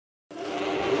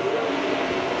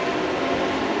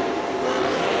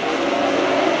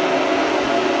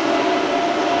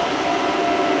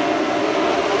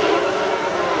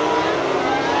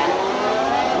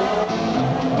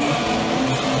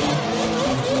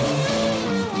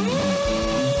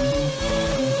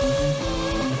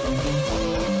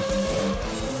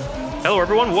Hello,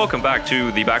 everyone. Welcome back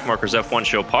to the Backmarkers F1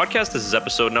 Show podcast. This is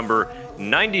episode number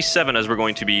 97, as we're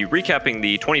going to be recapping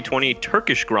the 2020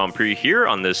 Turkish Grand Prix here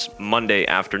on this Monday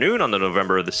afternoon on the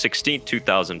November the 16th,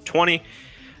 2020.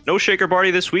 No Shaker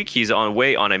Barty this week. He's on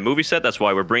way on a movie set. That's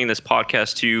why we're bringing this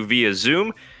podcast to you via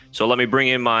Zoom. So let me bring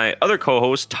in my other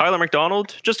co-host, Tyler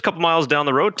McDonald, just a couple miles down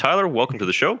the road. Tyler, welcome to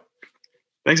the show.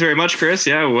 Thanks very much, Chris.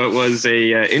 Yeah, what was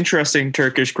a interesting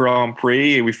Turkish Grand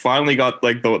Prix. We finally got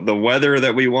like the weather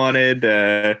that we wanted.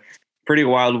 Pretty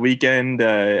wild weekend.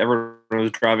 Everyone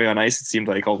was driving on ice, it seemed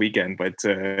like, all weekend, but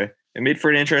it made for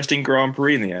an interesting Grand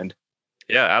Prix in the end.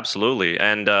 Yeah, absolutely.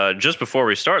 And just before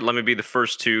we start, let me be the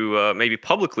first to maybe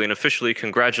publicly and officially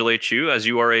congratulate you, as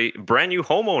you are a brand new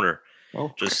homeowner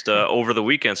just over the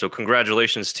weekend. So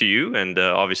congratulations to you, and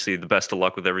obviously the best of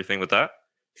luck with everything with that.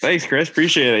 Thanks, Chris.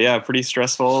 Appreciate it. Yeah, pretty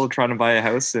stressful trying to buy a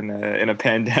house in a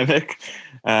pandemic.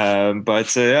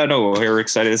 But we're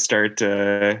excited to start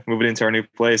moving into our new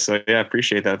place. So yeah,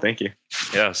 appreciate that. Thank you.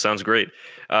 Yeah, sounds great.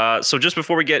 So just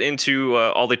before we get into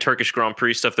all the Turkish Grand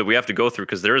Prix stuff that we have to go through,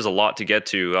 because there is a lot to get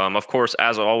to. Of course,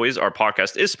 as always, our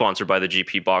podcast is sponsored by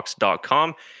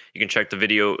thegpbox.com. You can check the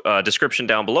video description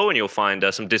down below, and you'll find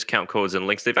some discount codes and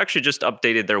links. They've actually just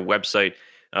updated their website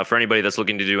for anybody that's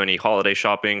looking to do any holiday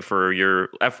shopping for your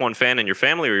F1 fan and your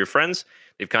family or your friends.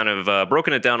 They've kind of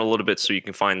broken it down a little bit so you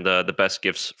can find the best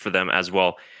gifts for them as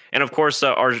well. And of course,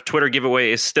 our Twitter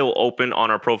giveaway is still open on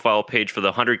our profile page for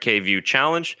the 100K view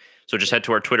challenge. So just head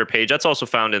to our Twitter page. That's also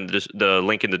found in the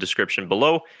link in the description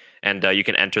below, and you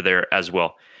can enter there as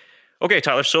well. Okay,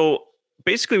 Tyler, so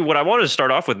basically what I wanted to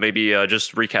start off with, maybe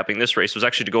just recapping this race, was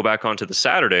actually to go back onto the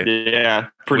Saturday. Yeah,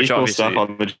 pretty cool stuff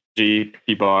on the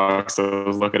GP box. I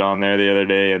was looking on there the other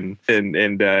day, and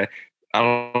I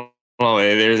don't know,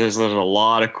 there's a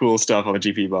lot of cool stuff on the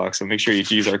GP box. So make sure you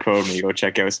use our code when you go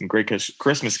check out some great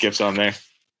Christmas gifts on there.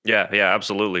 Yeah,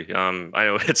 absolutely. I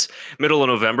know it's middle of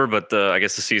November, but I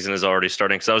guess the season is already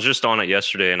starting. Because I was just on it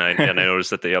yesterday, and I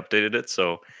noticed that they updated it.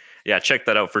 So yeah, check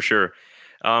that out for sure.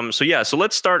 So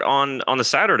let's start on the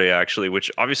Saturday, actually, which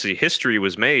obviously history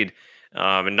was made,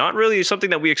 and not really something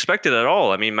that we expected at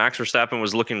all. I mean, Max Verstappen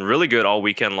was looking really good all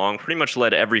weekend long, pretty much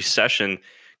led every session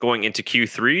going into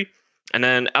Q3. And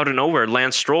then out of nowhere,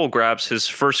 Lance Stroll grabs his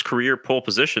first career pole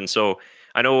position. So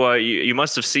I know you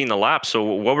must have seen the lap. So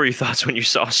what were your thoughts when you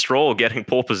saw Stroll getting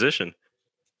pole position?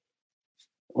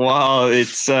 Well,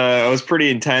 it was pretty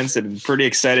intense and pretty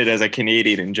excited as a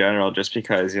Canadian in general, just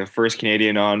because, first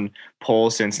Canadian on pole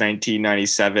since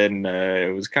 1997.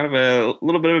 It was kind of a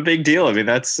little bit of a big deal. I mean,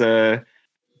 that's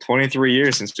 23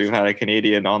 years since we've had a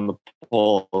Canadian on the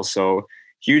pole. So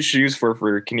huge shoes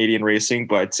for Canadian racing.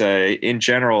 But in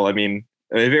general, I mean,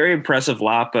 a very impressive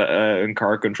lap in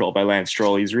car control by Lance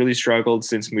Stroll. He's really struggled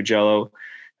since Mugello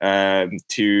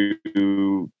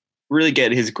to really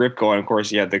get his grip going. Of course,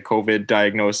 he had the COVID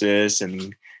diagnosis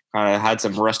and kind of had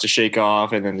some rust to shake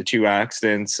off, and then the two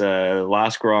accidents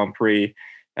last Grand Prix.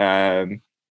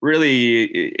 Really,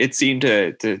 it seemed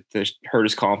to hurt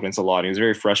his confidence a lot. He was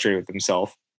very frustrated with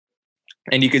himself,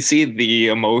 and you could see the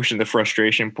emotion, the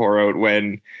frustration pour out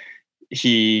when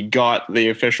he got the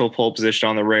official pole position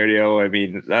on the radio. I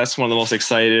mean, that's one of the most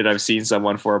excited I've seen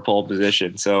someone for a pole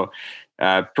position. So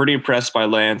pretty impressed by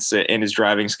Lance and his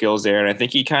driving skills there. And I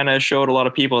think he kind of showed a lot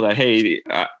of people that, hey,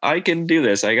 I can do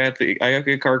this. I got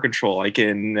good car control. I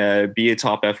can be a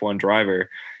top F1 driver.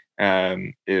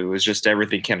 It was just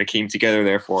everything kind of came together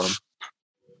there for him.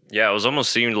 Yeah, it was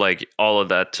almost seemed like all of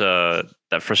that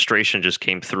frustration just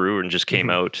came through and just came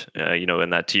out, in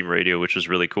that team radio, which was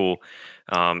really cool.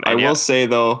 I will say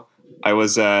though, I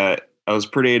was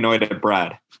pretty annoyed at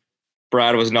Brad.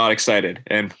 Brad was not excited,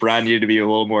 and Brad needed to be a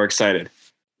little more excited.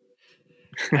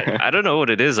 I don't know what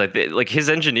it is. I think like his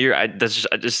engineer, that's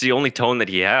just the only tone that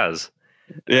he has.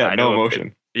 Yeah, no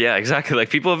emotion. Yeah, exactly. Like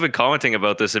people have been commenting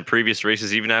about this in previous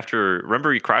races, even after.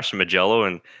 Remember, he crashed in Mugello,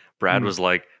 and Brad was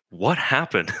like, "What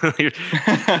happened?"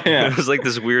 It was like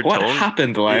this weird tone. What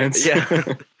happened, Lance?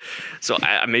 Yeah. So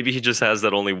maybe he just has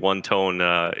that only one tone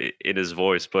in his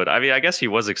voice. But I mean, I guess he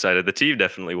was excited. The team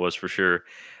definitely was for sure.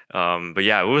 But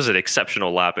yeah, it was an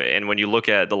exceptional lap. And when you look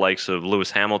at the likes of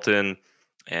Lewis Hamilton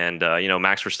and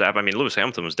Max Verstappen, I mean, Lewis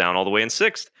Hamilton was down all the way in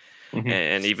sixth,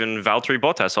 and even Valtteri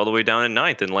Bottas all the way down in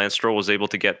ninth, and Lance Stroll was able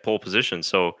to get pole position.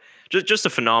 So just a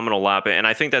phenomenal lap. And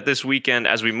I think that this weekend,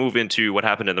 as we move into what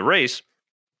happened in the race,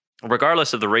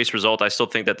 regardless of the race result, I still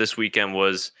think that this weekend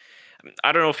was,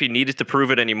 I don't know if he needed to prove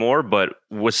it anymore, but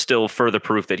was still further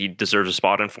proof that he deserves a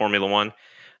spot in Formula One.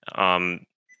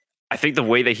 I think the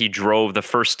way that he drove the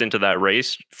first stint of that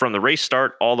race, from the race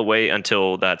start all the way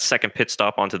until that second pit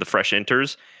stop onto the fresh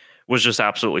inters, was just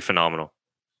absolutely phenomenal.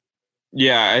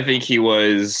 Yeah, I think he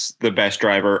was the best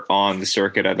driver on the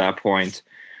circuit at that point.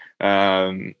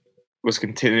 Um, was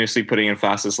continuously putting in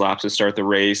fastest laps to start the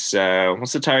race.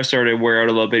 Once the tires started to wear out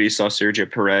a little bit, you saw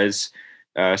Sergio Perez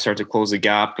start to close the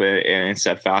gap and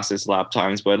set fastest lap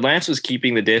times. But Lance was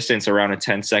keeping the distance around a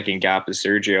 10-second gap to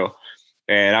Sergio.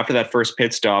 And after that first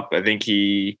pit stop, I think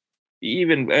I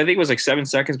think it was like 7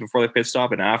 seconds before the pit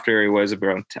stop, and after it was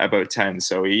about 10.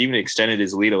 So he even extended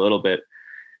his lead a little bit.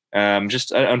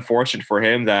 Just unfortunate for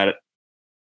him that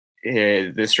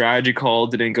the strategy call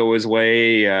didn't go his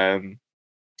way.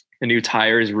 The new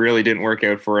tires really didn't work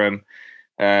out for him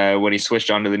when he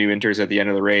switched onto the new Inters at the end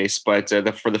of the race. But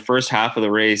for the first half of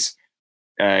the race,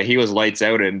 he was lights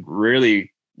out and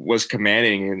really was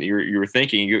commanding. And you were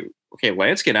thinking, okay,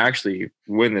 Lance can actually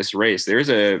win this race. There's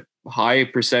a high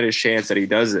percentage chance that he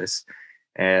does this.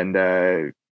 And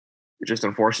just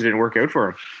unfortunately didn't work out for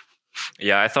him.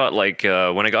 Yeah, I thought like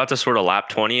when it got to sort of lap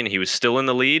 20 and he was still in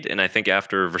the lead, and I think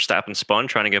after Verstappen spun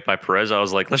trying to get by Perez, I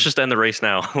was like, let's just end the race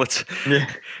now.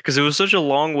 Because it was such a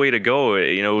long way to go.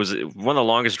 You know, it was one of the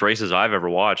longest races I've ever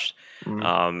watched.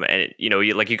 And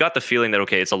you got the feeling that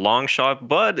okay, it's a long shot,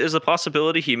 but there's a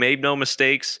possibility he made no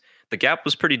mistakes. The gap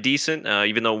was pretty decent,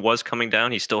 even though it was coming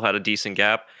down. He still had a decent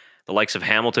gap. The likes of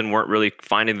Hamilton weren't really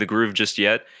finding the groove just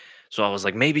yet. So I was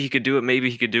like, maybe he could do it, maybe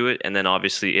he could do it, and then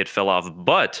obviously it fell off.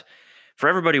 But for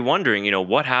everybody wondering,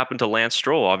 what happened to Lance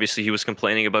Stroll? Obviously, he was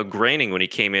complaining about graining when he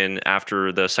came in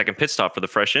after the second pit stop for the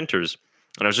fresh Inters.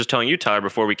 And I was just telling you, Tyler,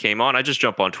 before we came on, I just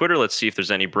jumped on Twitter. Let's see if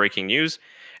there's any breaking news.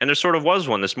 And there sort of was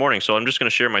one this morning. So I'm just going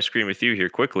to share my screen with you here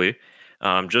quickly,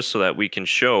 just so that we can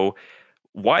show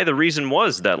why the reason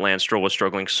was that Lance Stroll was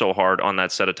struggling so hard on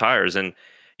that set of tires. And,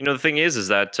 the thing is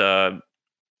that,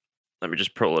 let me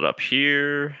just pull it up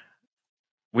here.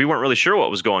 We weren't really sure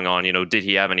what was going on. Did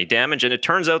he have any damage? And it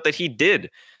turns out that he did.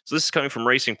 So this is coming from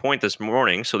Racing Point this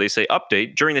morning. So they say,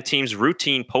 update, during the team's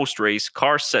routine post-race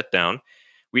car set down,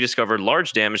 we discovered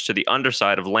large damage to the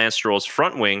underside of Lance Stroll's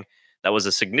front wing that was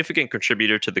a significant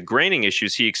contributor to the graining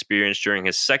issues he experienced during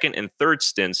his second and third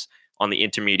stints on the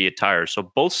intermediate tires.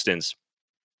 So both stints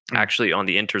actually on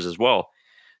the Inters as well.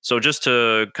 So just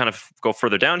to kind of go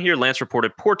further down here, Lance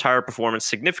reported poor tire performance,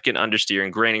 significant understeer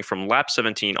and graining from lap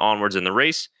 17 onwards in the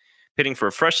race. Pitting for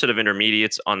a fresh set of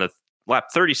intermediates on the lap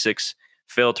 36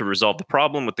 failed to resolve the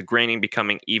problem, with the graining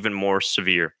becoming even more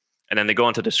severe. And then they go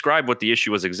on to describe what the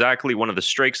issue was exactly. One of the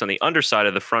strakes on the underside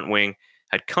of the front wing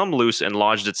had come loose and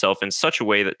lodged itself in such a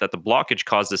way that the blockage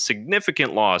caused a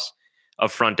significant loss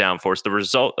of front downforce.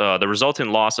 The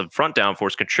resultant loss of front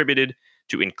downforce contributed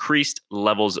to increased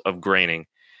levels of graining.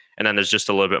 And then there's just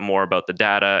a little bit more about the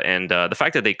data and the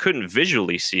fact that they couldn't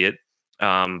visually see it,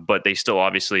 but they still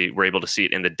obviously were able to see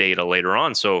it in the data later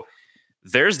on. So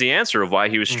there's the answer of why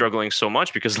he was struggling so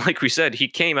much, because like we said, he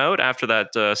came out after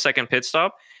that second pit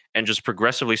stop and just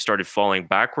progressively started falling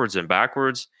backwards and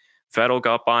backwards. Vettel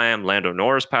got by him, Lando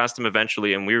Norris passed him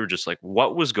eventually, and we were just like,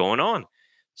 what was going on?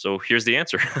 So here's the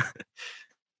answer.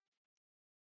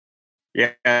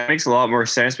 Yeah, it makes a lot more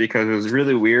sense, because it was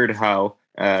really weird how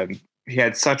he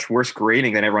had such worse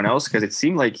grading than everyone else, because it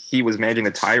seemed like he was managing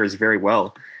the tires very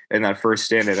well in that first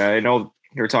stint. And I know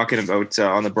you were talking about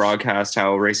on the broadcast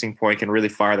how Racing Point can really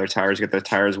fire their tires, get their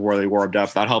tires really warmed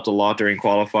up. That helped a lot during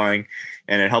qualifying,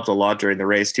 and it helped a lot during the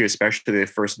race too, especially the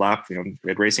first lap.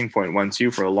 At Racing Point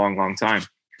 1-2 for a long, long time.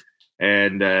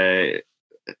 And, they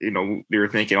were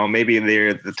thinking, oh, maybe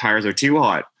the tires are too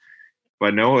hot.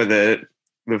 But no, the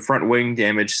front wing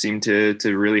damage seemed to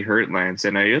really hurt Lance.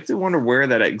 And I have to wonder where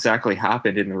that exactly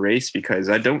happened in the race, because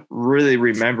I don't really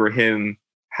remember him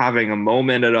having a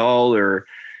moment at all, or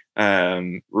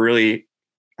really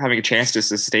having a chance to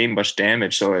sustain much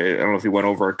damage. So I don't know if he went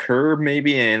over a curb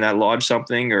maybe and that lodged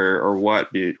something or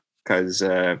what, because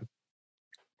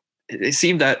it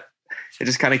seemed that it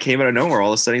just kind of came out of nowhere.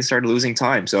 All of a sudden he started losing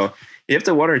time. So you have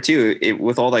to wonder too,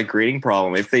 with all that grading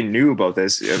problem, if they knew about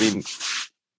this. I mean,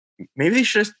 maybe they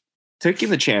should have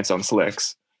taken the chance on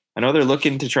slicks. I know they're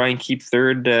looking to try and keep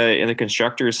third in the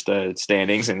constructors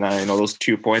standings, and I know those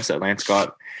 2 points that Lance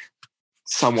got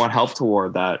somewhat helped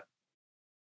toward that.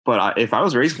 But if I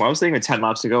was racing, I was thinking with 10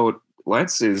 laps to go,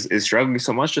 Lance is struggling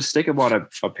so much, just stick him on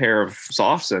a pair of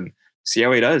softs and see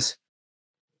how he does.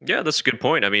 Yeah, that's a good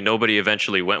point. I mean, nobody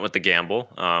eventually went with the gamble.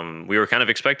 We were kind of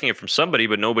expecting it from somebody,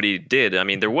 but nobody did. I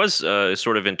mean, there was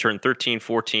sort of in turn 13,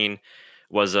 14,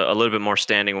 was a little bit more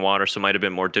standing water, so it might have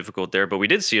been more difficult there. But we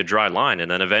did see a dry line,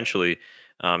 and then eventually,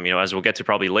 as we'll get to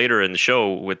probably later in the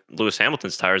show, with Lewis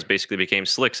Hamilton's tires basically became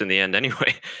slicks in the end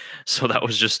anyway. So that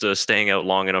was just staying out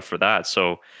long enough for that.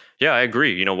 So yeah, I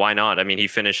agree. Why not? I mean, he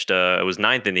finished it was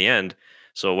ninth in the end.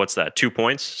 So what's that? 2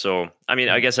 points. So I mean,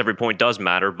 I guess every point does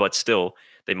matter, but still,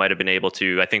 they might have been able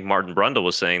to. I think Martin Brundle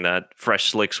was saying that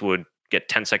fresh slicks would get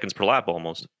 10 seconds per lap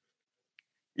almost.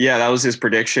 Yeah, that was his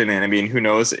prediction, and I mean, who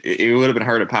knows? It would have been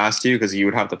hard to pass too because you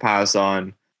would have to pass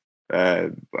on a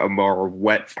more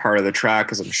wet part of the track.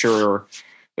 Because I'm sure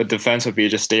the defense would be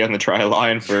just stay on the try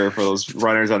line for those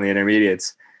runners on the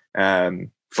intermediates.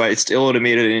 But it still would have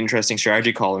made it an interesting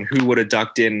strategy call, and who would have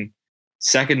ducked in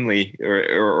secondly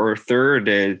or third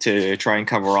to try and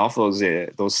cover off those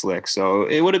slicks. So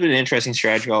it would have been an interesting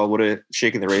strategy call. Would have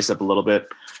shaken the race up a little bit.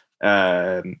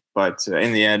 But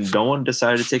in the end, no one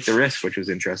decided to take the risk, which was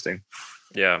interesting.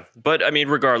 Yeah, but I mean,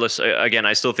 regardless, again,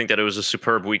 I still think that it was a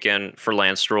superb weekend for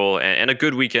Lance Stroll and a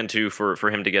good weekend too for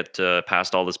him to get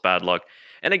past all this bad luck.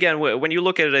 And again, when you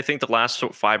look at it, I think the last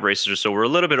 5 races or so were a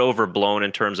little bit overblown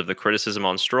in terms of the criticism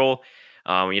on Stroll.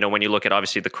 When you look at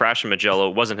obviously the crash in Mugello,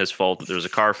 it wasn't his fault. There was a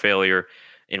car failure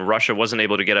in Russia, wasn't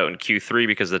able to get out in Q3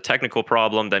 because of the technical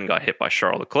problem, then got hit by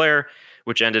Charles Leclerc,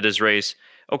 which ended his race.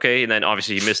 Okay, and then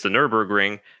obviously he missed the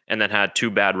Nürburgring and then had 2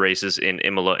 bad races in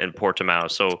Imola and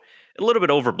Portimao. So a little bit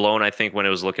overblown, I think, when it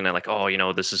was looking at like,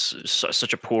 oh, this is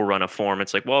such a poor run of form.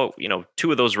 It's like, well,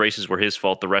 2 of those races were his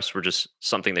fault. The rest were just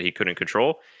something that he couldn't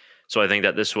control. So I think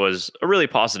that this was a really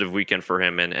positive weekend for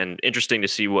him and interesting to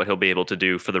see what he'll be able to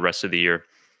do for the rest of the year.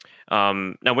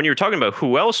 Now, when you were talking about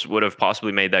who else would have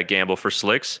possibly made that gamble for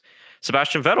slicks,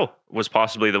 Sebastian Vettel was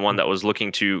possibly the one that was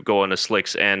looking to go on the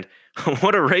slicks. And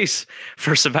what a race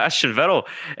for Sebastian Vettel.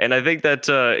 And I think that,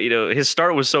 his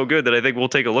start was so good that I think we'll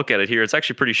take a look at it here. It's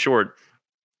actually pretty short.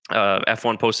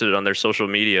 F1 posted it on their social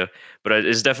media, but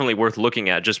it's definitely worth looking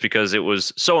at just because it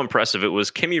was so impressive. It was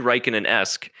Kimi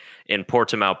Räikkönen-esque in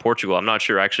Portimao, Portugal. I'm not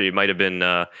sure, actually, it might have been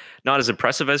not as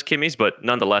impressive as Kimi's, but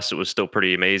nonetheless, it was still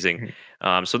pretty amazing.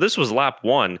 So this was lap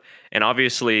 1, and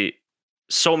obviously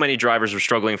so many drivers were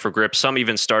struggling for grip, some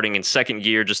even starting in second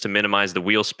gear just to minimize the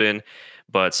wheel spin.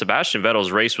 But Sebastian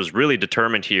Vettel's race was really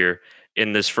determined here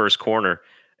in this first corner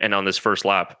and on this first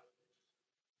lap.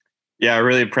 Yeah,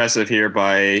 really impressive here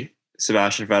by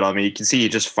Sebastian Vettel. I mean, you can see he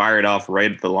just fired off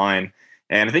right at the line.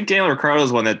 And I think Daniel Ricciardo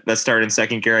is one that started in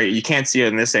second gear. You can't see it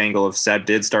in this angle if Seb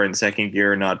did start in second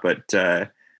gear or not, but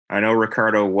I know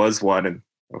Ricciardo was one. And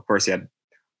of course, he had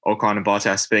Ocon and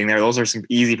Bottas spinning there. Those are some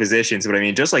easy positions. But I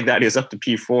mean, just like that, he was up to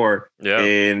P4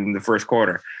 in the first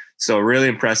quarter. So really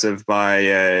impressive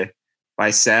by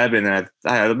Seb. And then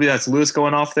I believe that's Lewis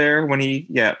going off there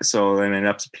so then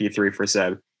up to P3 for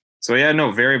Seb. So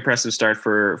very impressive start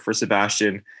for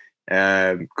Sebastian.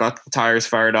 Got the tires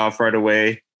fired off right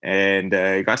away and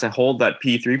got to hold that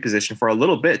P3 position for a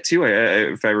little bit too,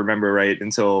 if I remember right,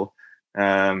 until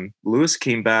Lewis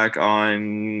came back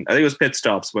on, I think it was pit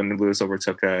stops when Lewis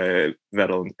overtook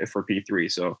Vettel for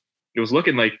P3. So it was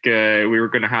looking like we were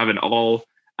going to have an all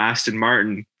Aston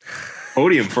Martin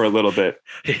podium for a little bit.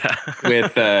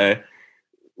 Yeah.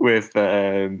 with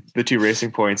the 2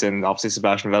 racing points and obviously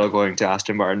Sebastian Vettel going to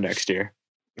Aston Martin next year.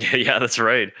 Yeah, that's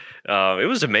right. It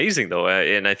was amazing, though.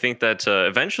 And I think that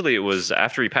eventually it was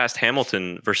after he passed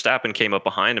Hamilton, Verstappen came up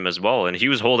behind him as well. And he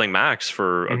was holding Max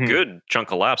for a good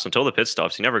chunk of laps until the pit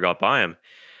stops. He never got by him.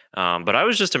 But I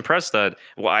was just impressed that,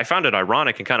 I found it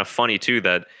ironic and kind of funny, too,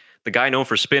 that the guy known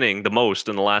for spinning the most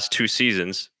in the last 2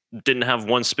 seasons didn't have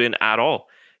one spin at all.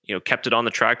 Kept it on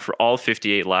the track for all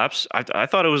 58 laps. I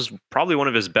thought it was probably one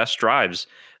of his best drives,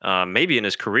 maybe in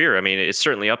his career. I mean, it's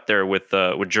certainly up there with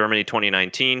Germany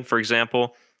 2019, for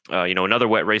example. Another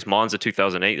wet race, Monza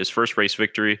 2008. His first race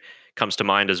victory comes to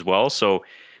mind as well. So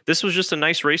this was just a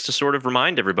nice race to sort of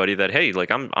remind everybody that, hey,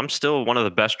 like I'm still one of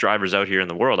the best drivers out here in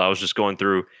the world. I was just going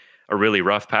through a really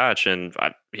rough patch, and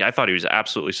I thought he was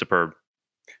absolutely superb.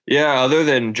 Yeah, other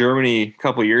than Germany a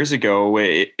couple of years ago,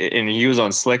 and he was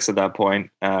on slicks at that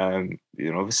point.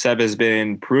 Seb has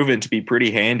been proven to be pretty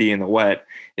handy in the wet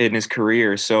in his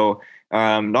career. So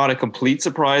not a complete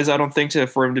surprise, I don't think,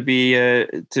 for him to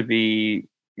be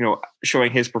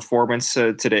showing his performance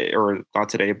today, or not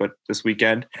today, but this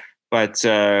weekend. But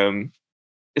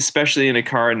especially in a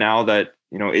car now that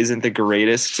isn't the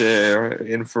greatest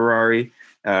in Ferrari,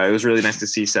 it was really nice to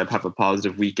see Seb have a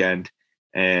positive weekend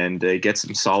and get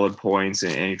some solid points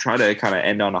and try to kind of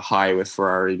end on a high with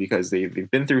Ferrari because they've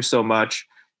been through so much,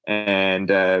 and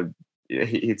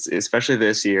it's especially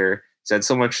this year, he's had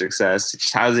so much success. He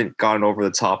just hasn't gone over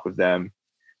the top of them,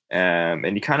 and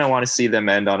you kind of want to see them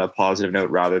end on a positive note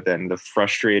rather than the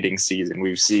frustrating season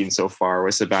we've seen so far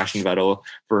with Sebastian Vettel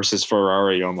versus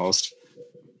Ferrari almost.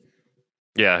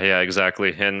 Yeah,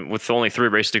 exactly. And with only 3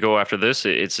 races to go after this,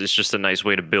 it's just a nice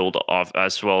way to build off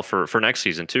as well for next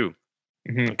season too.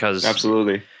 Because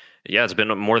absolutely, Yeah, it's been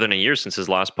more than a year since his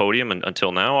last podium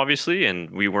until now, obviously,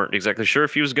 and we weren't exactly sure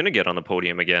if he was going to get on the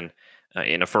podium again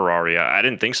in a Ferrari. I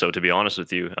didn't think so, to be honest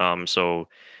with you. So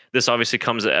this obviously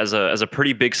comes as a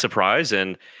pretty big surprise,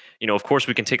 and of course,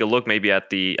 we can take a look maybe at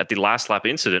the last lap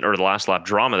incident or the last lap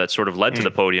drama that sort of led to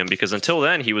the podium, because until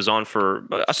then he was on for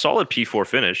a solid P4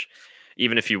 finish.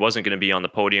 Even if he wasn't going to be on the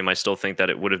podium, I still think that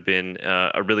it would have been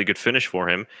a really good finish for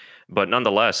him. But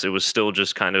nonetheless, it was still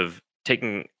just kind of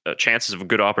taking chances of a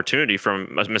good opportunity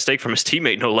from a mistake from his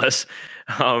teammate, no less.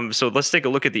 So let's take a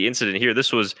look at the incident here.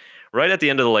 This was right at the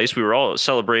end of the race. We were all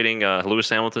celebrating Lewis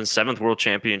Hamilton's 7th World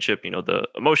Championship, the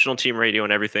emotional team radio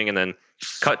and everything, and then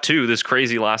cut to this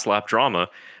crazy last lap drama,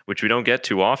 which we don't get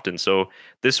too often. So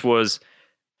this was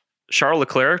Charles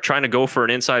Leclerc trying to go for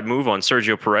an inside move on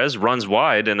Sergio Perez, runs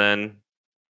wide, and then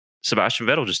Sebastian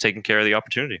Vettel just taking care of the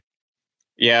opportunity.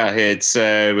 Yeah,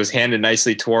 it was handed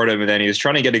nicely toward him, and then he was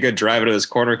trying to get a good drive out of this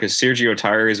corner because Sergio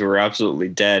tires were absolutely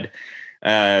dead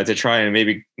to try and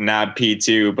maybe nab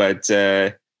P2,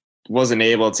 but wasn't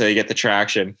able to get the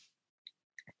traction.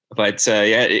 But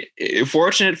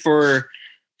fortunate for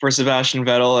Sebastian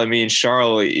Vettel. I mean,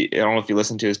 Charles, I don't know if you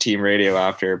listened to his team radio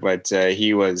after, but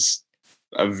he was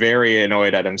very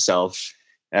annoyed at himself.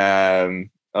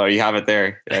 Oh, you have it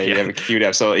there. You have it queued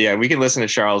up. So yeah, we can listen to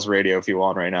Charles' radio if you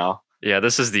want right now. Yeah,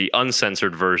 this is the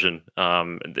uncensored version.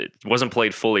 It wasn't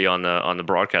played fully on the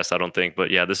broadcast, I don't think. But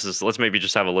yeah, let's maybe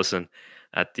just have a listen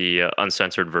at the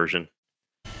uncensored version.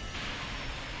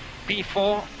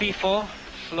 P4,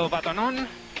 slow button on. You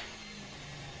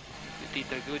did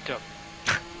a good job.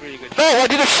 Really good job. No, I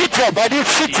did a shit job. I did a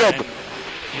shit job.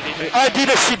 I did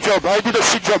a shit job. I did a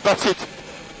shit job. That's it.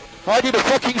 I did a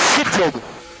fucking shit job.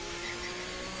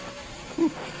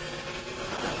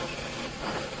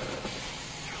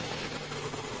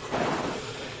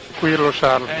 Tranquillo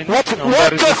Charles, non va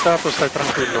risultato, stai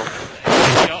tranquillo.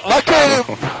 Ma che...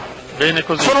 Bene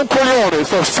così. Sono un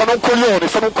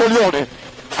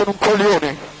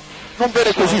coglione. Non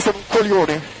bene così, sono un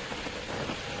coglione.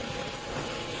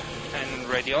 And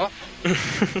ready off.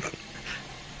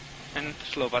 And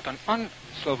slow button on.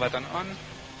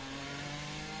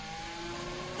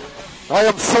 I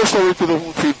am so sorry to the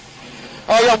whole team.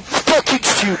 I am fucking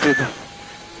stupid.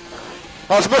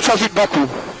 As much as in Baku.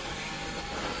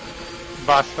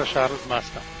 Basta Charles,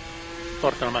 basta.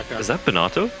 Porta la macchina. Is that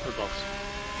Binotto? Al box.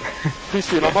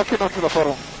 Sì, la macchina ce la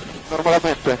farò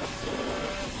normalmente.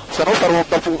 Se no farò un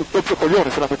doppio coglione,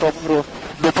 se la metto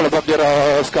dopo la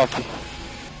bandiera scacchi.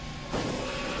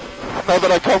 Now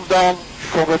that I come down,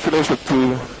 congratulations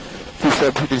to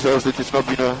Seb. He deserves it. It's not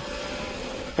been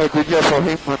a good year for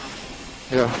him. And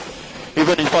yeah,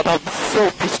 even if I'm so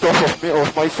pissed off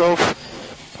of myself,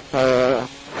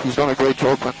 he's done a great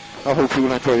job, and I hope he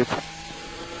will enjoy it.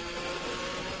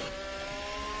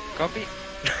 Copy.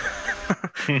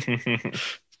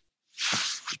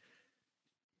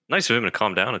 Nice of him to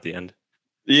calm down at the end.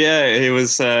 Yeah, it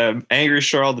was angry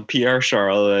Charles, the PR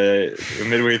Charles,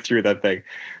 midway through that thing.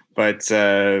 But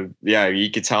yeah,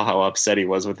 you could tell how upset he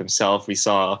was with himself. We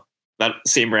saw that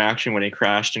same reaction when he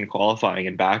crashed in qualifying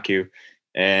in Baku.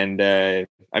 And I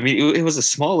mean, it was a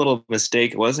small little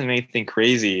mistake. It wasn't anything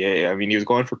crazy. I mean, he was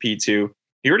going for P2.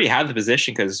 He already had the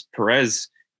position because Perez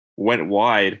went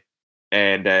wide.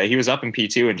 And he was up in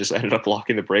P2 and just ended up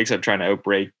locking the brakes up, trying to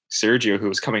outbrake Sergio, who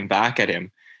was coming back at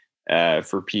him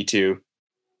for P2.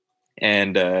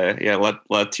 And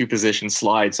let two positions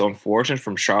slide. So unfortunate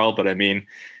from Charles, but I mean,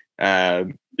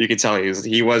 you can tell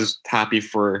he was happy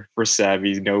for Seb.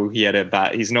 He's known he's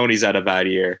had a bad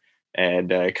year, and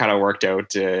kind of worked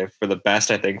out for the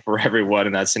best, I think, for everyone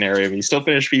in that scenario. I mean, he still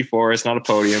finished P4. It's not a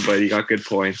podium, but he got good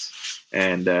points,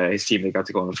 and his teammate got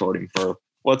to go on the podium for,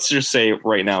 let's just say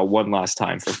right now, one last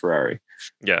time for Ferrari.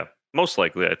 Yeah, most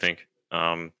likely, I think.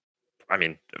 I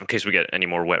mean, in case we get any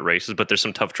more wet races, but there's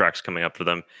some tough tracks coming up for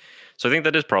them. So I think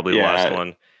that is probably the last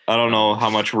one. I don't know how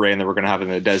much rain that we're going to have in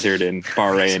the desert in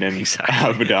Bahrain and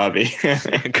Abu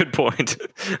Dhabi. Good point.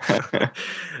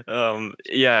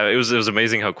 Yeah, it was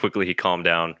amazing how quickly he calmed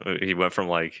down. He went from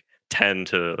like 10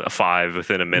 to a 5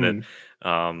 within a minute.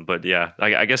 But yeah,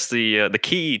 I guess the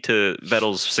key to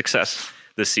Vettel's success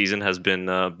this season has been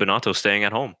Binotto staying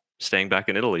at home, staying back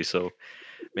in Italy. So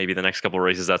maybe the next couple of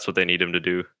races, that's what they need him to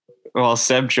do. Well,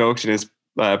 Seb joked in his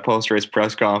post-race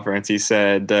press conference. He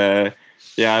said,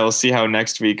 yeah, we'll see how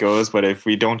next week goes, but if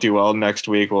we don't do well next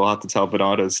week, we'll have to tell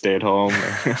Binotto to stay at home,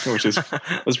 which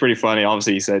was pretty funny.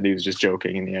 Obviously, he said he was just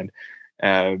joking in the end,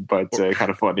 but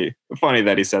kind of funny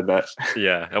that he said that.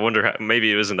 Yeah, I wonder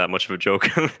maybe it isn't that much of a joke.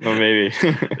 Well, maybe.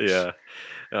 Yeah.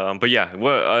 But yeah,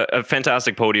 a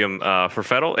fantastic podium for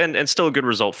Vettel, and still a good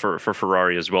result for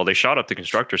Ferrari as well. They shot up the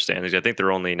constructor standings. I think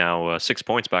they're only now 6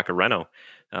 points back of Renault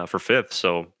for fifth.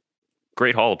 So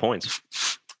great haul of points.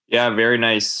 Yeah, very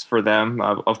nice for them.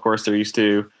 Of course, they're used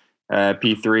to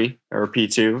P3 or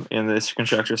P2 in this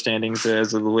constructor standings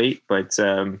as of late, but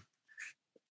that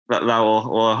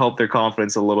will help their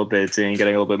confidence a little bit in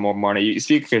getting a little bit more money. You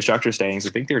speak of constructor standings. I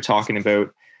think they were talking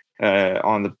about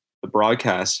on the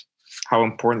broadcast how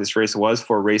important this race was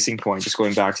for Racing Point, just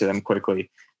going back to them quickly,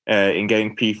 in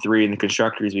getting P3 in the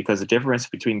constructors, because the difference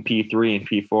between P3 and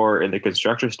P4 in the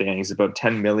constructor standings is about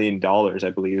 $10 million, I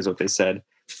believe is what they said,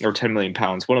 or 10 million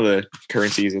pounds, one of the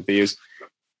currencies that they use.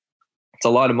 It's a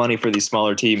lot of money for these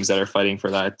smaller teams that are fighting for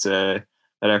that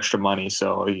extra money.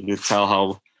 So you can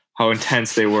tell how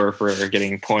intense they were for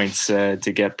getting points to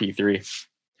get P3.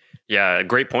 Yeah, a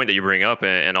great point that you bring up.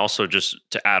 And also just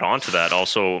to add on to that,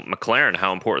 also McLaren,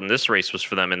 how important this race was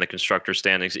for them in the constructor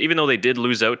standings. Even though they did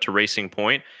lose out to Racing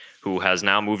Point, who has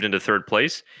now moved into third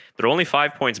place, they're only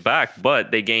 5 points back,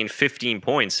 but they gained 15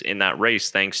 points in that race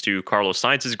thanks to Carlos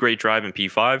Sainz's great drive in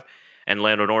P5 and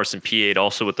Lando Norris in P8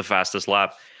 also with the fastest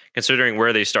lap. Considering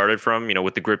where they started from,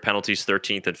 with the grid penalties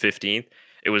 13th and 15th,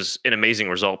 it was an amazing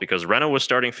result because Renault was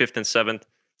starting 5th and 7th,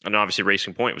 and obviously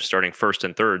Racing Point was starting 1st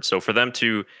and 3rd. So for them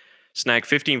to snag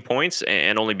 15 points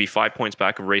and only be 5 points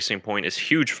back of Racing Point is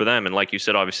huge for them. And like you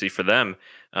said, obviously for them,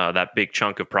 that big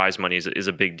chunk of prize money is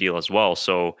a big deal as well.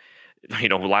 So,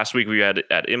 last week we had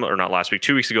at Imola, or not last week,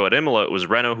 2 weeks ago at Imola, it was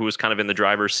Renault who was kind of in the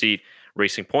driver's seat,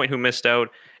 Racing Point who missed out,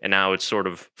 and now it's sort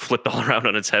of flipped all around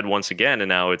on its head once again, and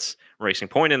now it's Racing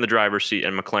Point in the driver's seat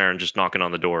and McLaren just knocking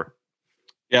on the door.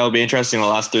 Yeah, it'll be interesting the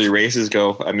last 30 races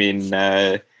go. I mean,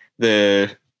 the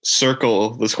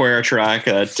square track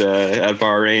at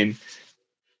Bahrain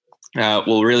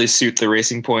will really suit the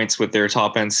Racing Points with their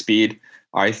top end speed,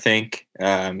 I think.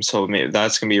 So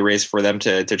that's going to be a race for them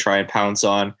to try and pounce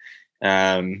on.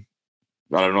 I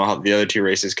don't know how the other two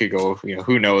races could go.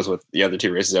 Who knows what the other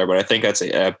two races are, but I think that's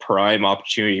a prime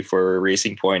opportunity for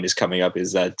Racing Point is coming up,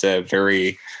 is that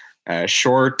very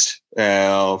short,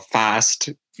 fast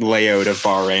layout of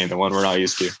Bahrain, the one we're not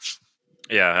used to.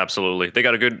 Yeah, absolutely. They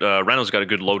got a good Renault's got a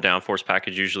good low downforce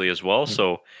package usually as well,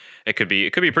 so it could be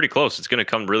pretty close. It's going to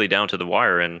come really down to the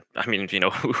wire, and I mean,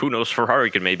 who knows? Ferrari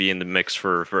could maybe in the mix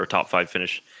for a top 5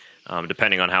 finish,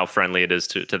 depending on how friendly it is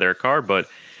to their car. But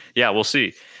yeah, we'll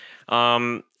see.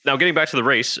 Now, getting back to the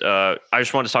race, I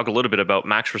just wanted to talk a little bit about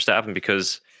Max Verstappen,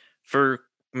 because for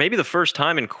maybe the first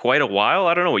time in quite a while,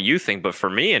 I don't know what you think, but for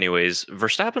me anyways,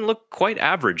 Verstappen looked quite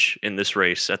average in this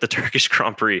race at the Turkish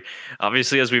Grand Prix.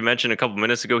 Obviously, as we mentioned a couple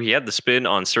minutes ago, he had the spin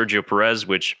on Sergio Perez,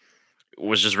 which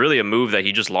was just really a move that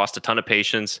he just lost a ton of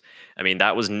patience. I mean,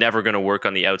 that was never going to work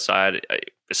on the outside,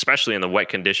 especially in the wet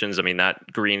conditions. I mean,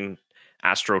 that green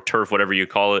AstroTurf, whatever you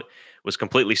call it, was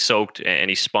completely soaked, and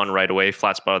he spun right away,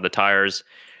 flat spotted the tires.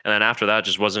 And then after that,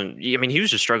 just wasn't, I mean, he was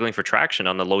just struggling for traction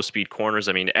on the low speed corners.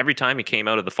 I mean, every time he came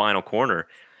out of the final corner,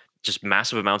 just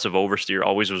massive amounts of oversteer,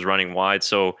 always was running wide.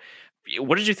 So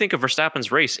what did you think of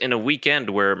Verstappen's race in a weekend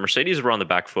where Mercedes were on the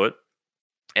back foot?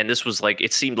 And this was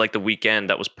it seemed like the weekend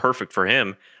that was perfect for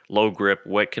him, low grip,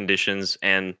 wet conditions,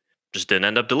 and just didn't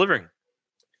end up delivering.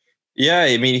 Yeah,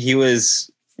 I mean, he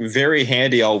was very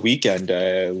handy all weekend.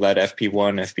 Led FP1,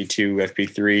 FP2,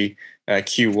 FP3,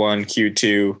 Q1,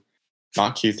 Q2,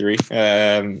 not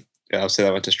Q3. I'll say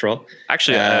that went to Stroll.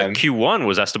 Actually, Q1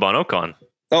 was Esteban Ocon.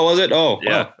 Oh, was it? Oh,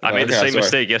 yeah. Wow. I made the same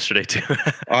mistake yesterday too.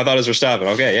 I thought it was Verstappen.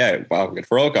 Okay, yeah. Wow, good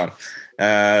for Ocon.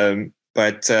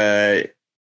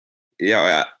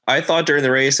 I thought during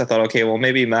the race, I thought, okay, well,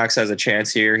 maybe Max has a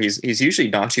chance here. He's usually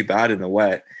not too bad in the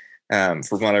wet, from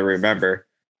what I remember.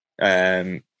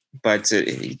 But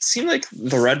it seemed like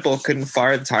the Red Bull couldn't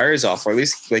fire the tires off, or at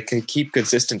least they could keep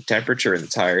consistent temperature in the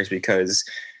tires, because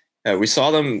we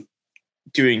saw them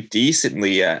doing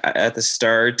decently at the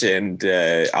start, and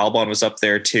Albon was up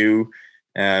there too,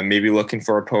 maybe looking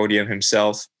for a podium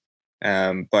himself.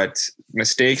 But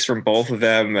mistakes from both of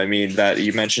them. I mean, that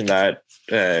you mentioned that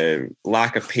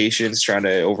lack of patience trying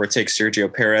to overtake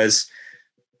Sergio Perez.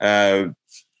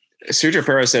 Sergio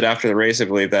Perez said after the race, I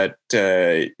believe, that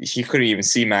he couldn't even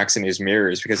see Max in his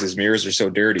mirrors because his mirrors are so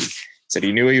dirty. He said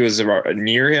he knew he was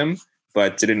near him,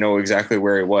 but didn't know exactly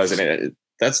where he was. And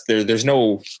that's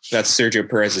Sergio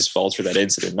Perez's fault for that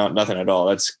incident. Nothing at all.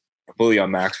 That's completely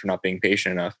on Max for not being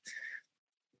patient enough.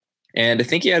 And I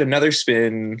think he had another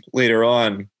spin later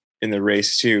on in the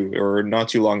race too, or not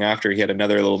too long after. He had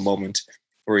another little moment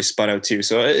where he spun out too.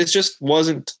 So it just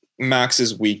wasn't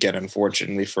Max's weekend,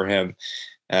 unfortunately for him.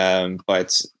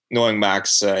 But knowing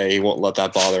Max, he won't let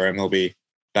that bother him. He'll be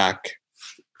back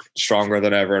stronger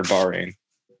than ever in Bahrain.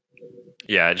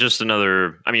 Yeah, just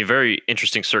another, I mean, very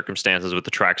interesting circumstances with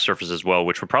the track surface as well,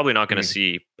 which we're probably not going to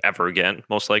see ever again,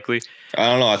 most likely. I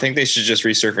don't know. I think they should just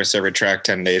resurface every track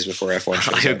 10 days before F1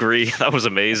 shows I agree. That was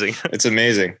amazing. It's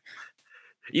amazing.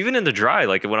 Even in the dry,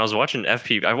 like when I was watching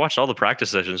FP, I watched all the practice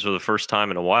sessions for the first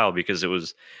time in a while because it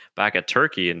was back at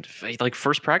Turkey, and like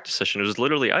first practice session, it was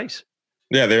literally ice.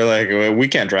 Yeah, they're like, well, we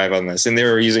can't drive on this. And they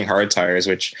were using hard tires,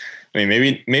 which, I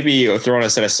mean, maybe throwing a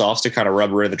set of softs to kind of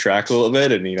rubber the track a little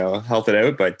bit and, help it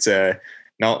out. But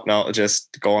no,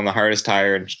 just go on the hardest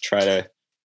tire and try to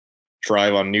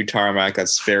drive on new tarmac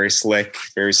that's very slick,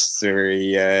 very,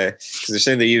 because they're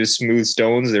saying they use smooth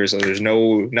stones. There's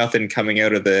nothing coming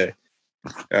out of the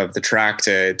track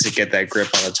to get that grip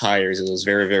on the tires. It was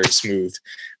very, very smooth,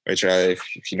 which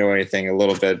if you know anything a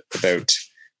little bit about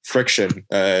friction,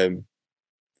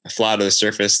 flat of the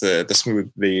surface, the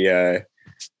smooth, the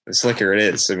slicker it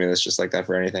is. I mean, it's just like that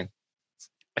for anything.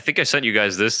 I think I sent you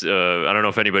guys this. I don't know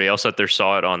if anybody else out there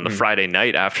saw it on the Friday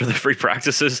night after the free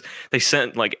practices. They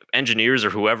sent like engineers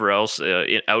or whoever else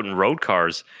out in road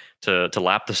cars to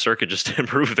lap the circuit just to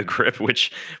improve the grip,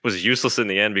 which was useless in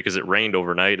the end because it rained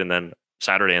overnight and then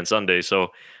Saturday and Sunday. So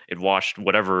it washed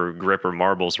whatever grip or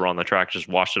marbles were on the track, just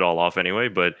washed it all off anyway.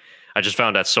 But I just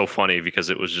found that so funny because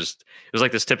it was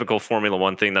like this typical Formula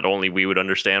One thing that only we would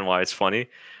understand why it's funny.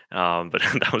 But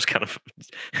that was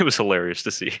it was hilarious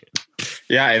to see.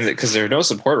 Yeah, and because there are no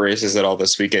support races at all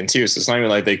this weekend too, so it's not even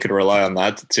like they could rely on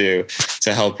that to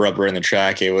help rubber in the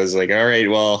track. It was like, all right,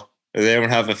 well, they don't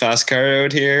have a fast car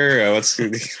out here.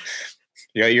 You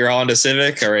got your Honda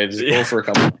Civic. All right, just go for a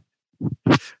couple.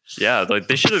 Yeah, like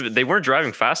they weren't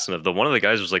driving fast enough. One of the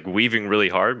guys was like weaving really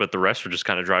hard, but the rest were just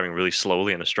kind of driving really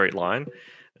slowly in a straight line.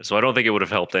 So I don't think it would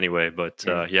have helped anyway. But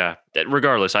yeah,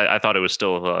 regardless, I thought it was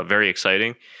still very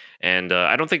exciting. And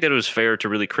I don't think that it was fair to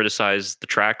really criticize the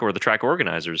track or the track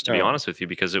organizers, to be honest with you,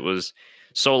 because it was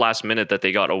so last minute that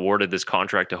they got awarded this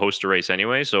contract to host a race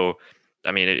anyway. So,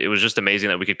 I mean, it was just amazing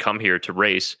that we could come here to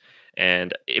race.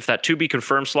 And if that to be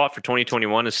confirmed slot for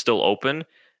 2021 is still open,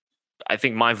 I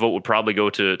think my vote would probably go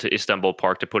to Istanbul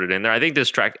Park to put it in there. I think this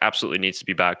track absolutely needs to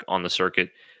be back on the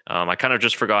circuit. I kind of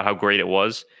just forgot how great it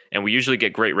was. And we usually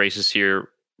get great races here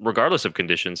regardless of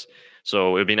conditions.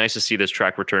 So it'd be nice to see this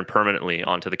track return permanently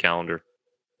onto the calendar.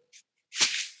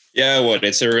 Yeah,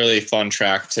 it's a really fun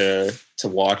track to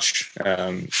watch.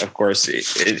 Of course,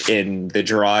 in the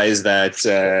dries, that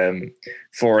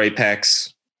for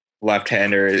Apex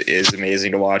left-hander is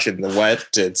amazing to watch. In the wet,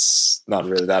 it's not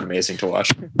really that amazing to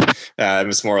watch.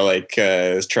 It's more like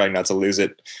trying not to lose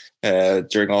it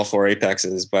during all four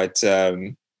Apexes. But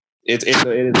it is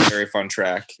a very fun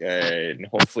track, and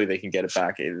hopefully they can get it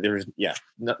back.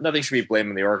 Nothing should be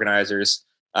blaming the organizers.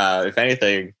 If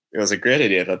anything, it was a great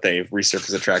idea that they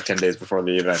resurfaced the track 10 days before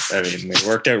the event. I mean, it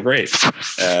worked out great.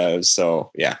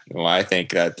 I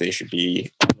think that they should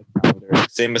be on the calendar.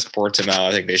 Same as Portimao.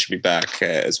 I think they should be back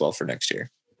as well for next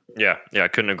year. Yeah, I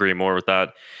couldn't agree more with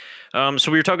that.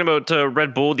 So we were talking about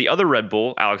Red Bull, the other Red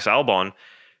Bull, Alex Albon,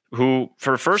 who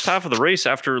for the first half of the race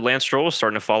after Lance Stroll was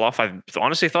starting to fall off, I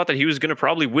honestly thought that he was going to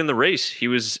probably win the race. He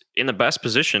was in the best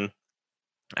position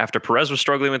after Perez was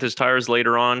struggling with his tires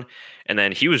later on, and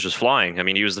then he was just flying. I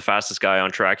mean, he was the fastest guy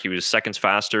on track. He was seconds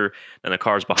faster than the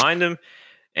cars behind him,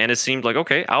 and it seemed like,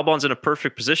 okay, Albon's in a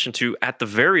perfect position to, at the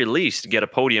very least, get a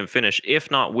podium finish, if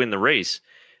not win the race.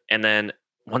 And then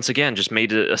once again, just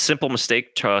made a simple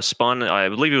mistake, spun. I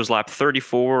believe it was lap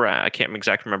 34. I can't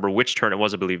exactly remember which turn it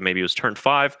was. I believe maybe it was turn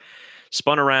 5.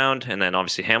 Spun around, and then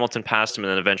obviously Hamilton passed him,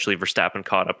 and then eventually Verstappen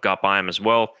caught up, got by him as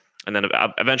well. And then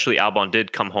eventually Albon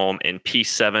did come home in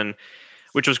P7,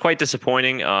 which was quite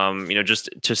disappointing, just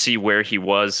to see where he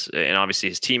was. And obviously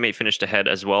his teammate finished ahead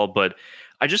as well. But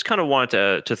I just kind of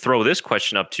wanted to throw this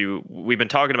question up to, we've been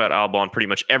talking about Albon pretty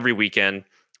much every weekend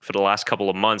for the last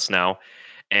couple of months now.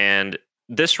 And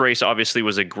this race obviously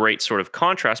was a great sort of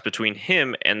contrast between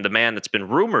him and the man that's been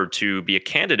rumored to be a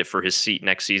candidate for his seat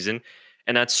next season,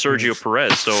 and that's Sergio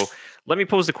Perez. So let me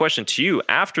pose the question to you.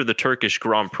 After the Turkish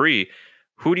Grand Prix,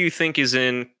 who do you think is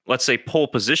in, let's say, pole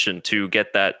position to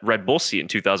get that Red Bull seat in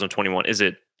 2021? Is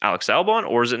it Alex Albon,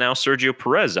 or is it now Sergio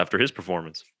Perez after his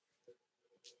performance?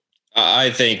 I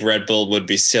think Red Bull would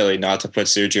be silly not to put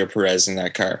Sergio Perez in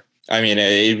that car. I mean,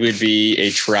 it would be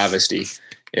a travesty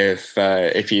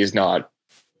if he is not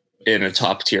in a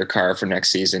top tier car for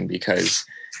next season, because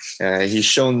he's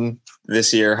shown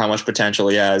this year how much potential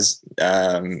he has.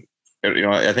 I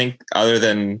think other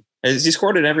than he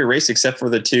scored in every race except for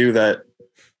the two that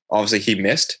obviously he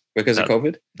missed because of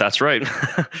COVID. That's right.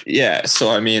 Yeah.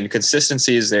 So, I mean,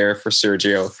 consistency is there for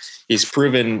Sergio. He's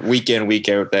proven week in, week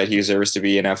out that he deserves to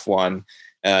be in F1.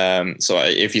 So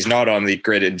if he's not on the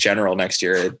grid in general next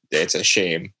year, it's a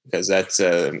shame, because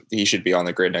he should be on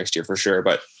the grid next year for sure.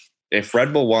 But if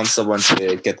Red Bull wants someone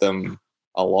to get them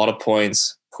a lot of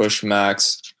points, push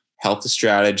Max, help the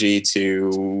strategy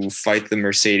to fight the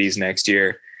Mercedes next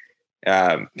year,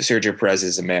 Sergio Perez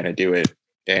is the man to do it.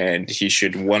 And he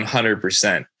should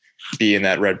 100% be in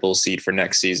that Red Bull seat for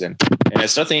next season. And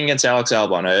it's nothing against Alex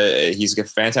Albon. He's a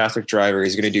fantastic driver.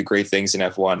 He's going to do great things in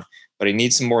F1, but he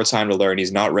needs some more time to learn.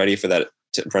 He's not ready for that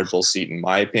Red Bull seat, in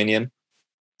my opinion.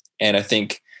 And I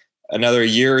think another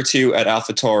year or two at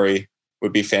AlphaTauri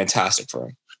would be fantastic for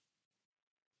him.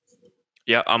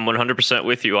 Yeah, I'm 100%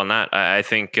 with you on that. I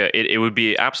think it would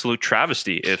be absolute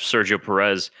travesty if Sergio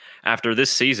Perez, after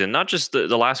this season, not just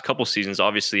the last couple seasons,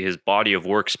 obviously his body of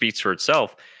work speaks for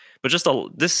itself, but just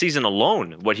this season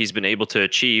alone, what he's been able to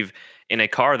achieve in a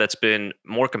car that's been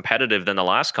more competitive than the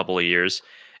last couple of years.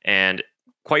 And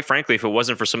quite frankly, if it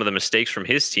wasn't for some of the mistakes from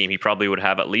his team, he probably would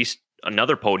have at least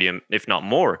another podium, if not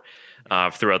more,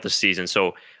 throughout the season.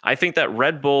 So I think that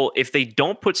Red Bull, if they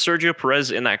don't put Sergio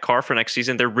Perez in that car for next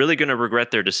season, they're really going to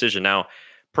regret their decision. Now,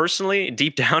 personally,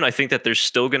 deep down, I think that they're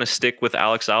still going to stick with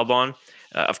Alex Albon.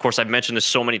 Of course, I've mentioned this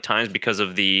so many times because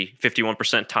of the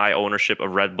 51% tie ownership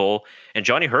of Red Bull. And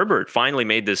Johnny Herbert finally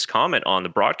made this comment on the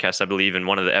broadcast, I believe, in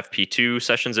one of the FP2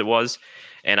 sessions it was.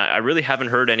 And I really haven't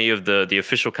heard any of the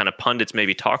official kind of pundits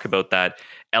maybe talk about that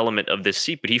element of this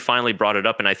seat, but he finally brought it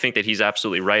up. And I think that he's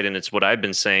absolutely right. And it's what I've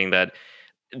been saying, that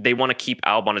they want to keep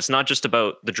Albon. It's not just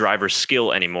about the driver's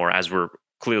skill anymore, as we're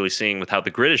clearly seeing with how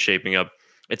the grid is shaping up.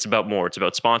 It's about more. It's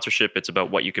about sponsorship. It's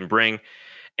about what you can bring.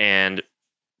 And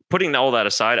putting all that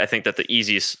aside, I think that the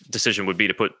easiest decision would be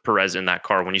to put Perez in that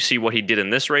car. When you see what he did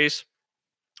in this race,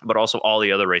 but also all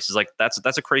the other races, like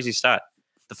that's a crazy stat.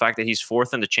 The fact that he's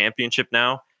fourth in the championship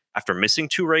now, after missing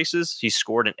 2 races, he's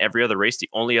scored in every other race. The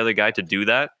only other guy to do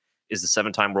that is the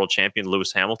 7-time world champion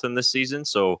Lewis Hamilton this season.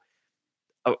 So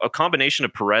a combination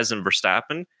of Perez and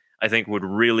Verstappen, I think, would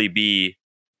really be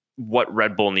what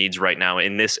Red Bull needs right now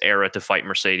in this era to fight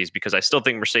Mercedes, because I still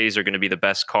think Mercedes are going to be the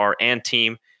best car and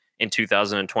team in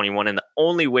 2021. And the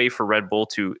only way for Red Bull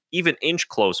to even inch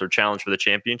close or challenge for the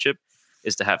championship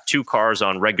is to have 2 cars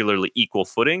on regularly equal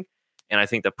footing. And I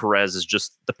think that Perez is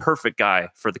just the perfect guy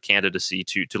for the candidacy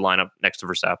to line up next to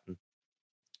Verstappen.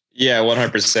 Yeah,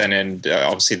 100%. And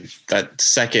obviously that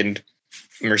second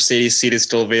Mercedes seat is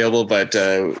still available, but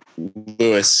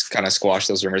Lewis kind of squashed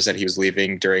those rumors that he was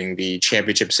leaving during the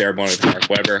championship ceremony with Mark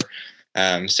Webber.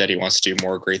 Said he wants to do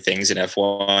more great things in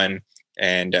F1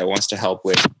 and wants to help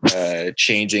with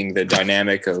changing the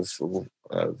dynamic of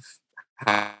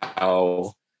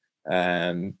how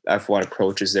F1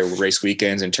 approaches their race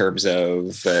weekends in terms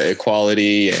of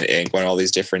equality and going to all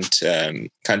these different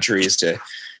countries to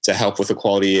help with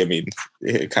equality. I mean,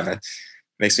 it kind of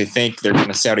makes me think they're going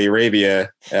to Saudi Arabia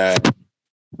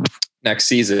next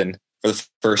season for the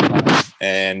first time.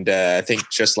 And I think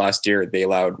just last year they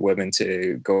allowed women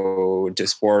to go to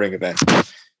sporting events,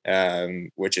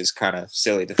 which is kind of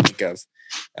silly to think of.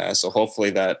 So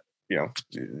hopefully that,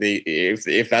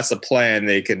 if that's the plan,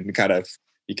 they can kind of,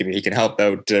 he can help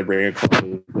out bring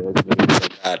equality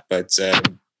like that. But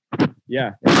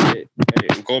yeah,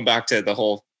 going back to the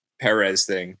whole Perez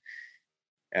thing,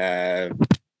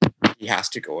 he has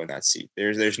to go in that seat.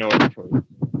 There's no other choice.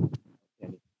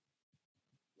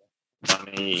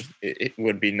 Money, it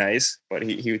would be nice, but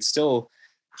he would still,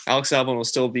 Alex Albon will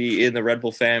still be in the Red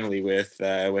Bull family with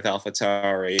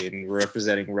AlphaTauri and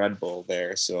representing Red Bull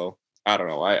there. So I don't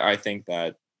know. I think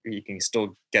that he can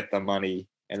still get the money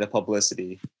and the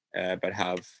publicity, but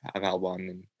have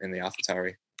Albon in the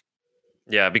AlphaTauri.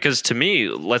 Yeah, because to me,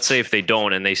 let's say if they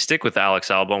don't and they stick with Alex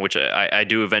Albon, which I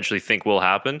do eventually think will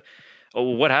happen,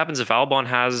 what happens if Albon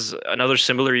has another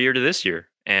similar year to this year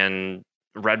and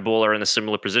Red Bull are in a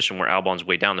similar position where Albon's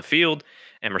way down the field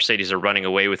and Mercedes are running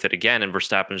away with it again and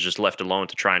Verstappen's just left alone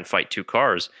to try and fight 2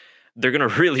 cars? They're going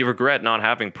to really regret not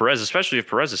having Perez, especially if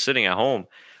Perez is sitting at home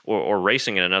or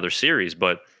racing in another series.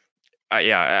 But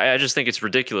I just think it's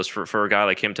ridiculous for a guy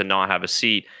like him to not have a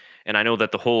seat. And I know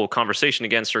that the whole conversation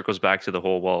again circles back to the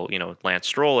whole, Lance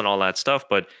Stroll and all that stuff.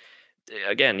 But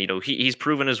again, he's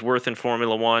proven his worth in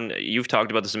Formula One. You've talked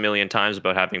about this a million times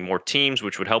about having more teams,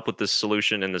 which would help with this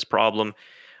solution and this problem.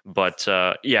 But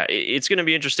it's going to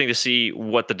be interesting to see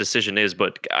what the decision is.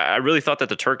 But I really thought that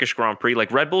the Turkish Grand Prix,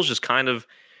 like Red Bull's just kind of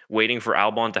waiting for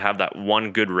Albon to have that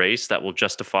one good race that will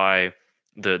justify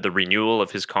the renewal of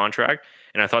his contract.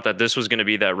 And I thought that this was going to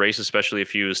be that race, especially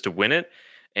if he was to win it.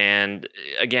 And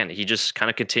again, he just kind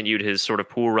of continued his sort of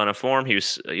poor run of form. He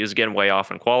was again way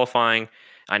off in qualifying.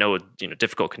 I know,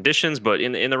 difficult conditions, but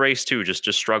in the race too,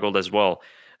 just struggled as well.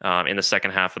 in the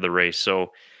second half of the race.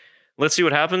 So let's see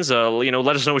what happens.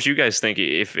 Let us know what you guys think.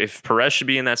 If Perez should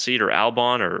be in that seat, or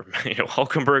Albon, or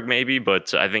Hulkenberg maybe.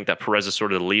 But I think that Perez is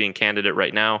sort of the leading candidate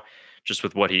right now, just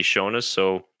with what he's shown us.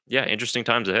 So yeah, interesting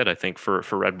times ahead, I think, for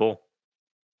Red Bull.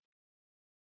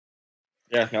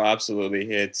 Yeah, no, absolutely.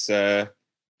 It's a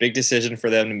big decision for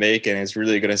them to make, and it's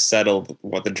really going to settle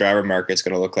what the driver market's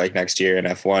going to look like next year in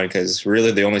F1, because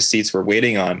really the only seats we're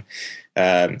waiting on,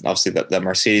 obviously the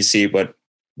Mercedes seat, but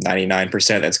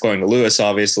 99% that's going to Lewis,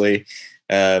 obviously.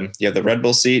 You have the Red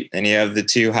Bull seat, and you have the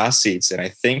 2 Haas seats, and I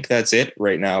think that's it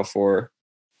right now for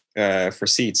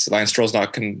seats. Lance Stroll's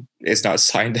is not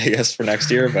signed, I guess, for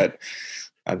next year, but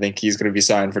I think he's going to be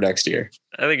signed for next year.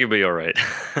 I think he'll be all right.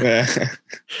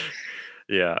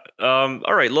 Yeah.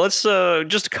 All right. Let's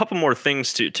just a couple more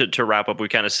things to wrap up. We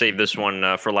kind of saved this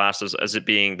one for last as it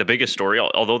being the biggest story,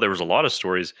 although there was a lot of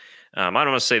stories. I don't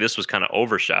want to say this was kind of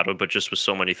overshadowed, but just with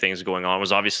so many things going on,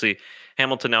 was obviously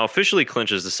Hamilton now officially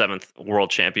clinches the 7th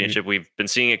World Championship. We've been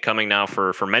seeing it coming now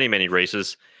for many, many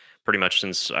races, pretty much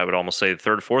since I would almost say the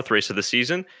 3rd, 4th race of the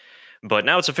season. But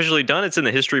now it's officially done. It's in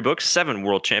the history books. 7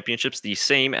 World Championships, the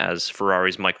same as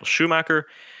Ferrari's Michael Schumacher.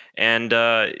 And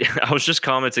I was just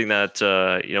commenting that,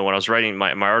 when I was writing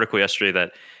my article yesterday,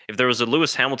 that if there was a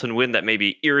Lewis Hamilton win that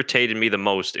maybe irritated me the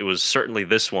most, it was certainly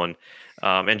this one.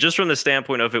 And just from the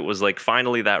standpoint of, it was like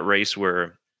finally that race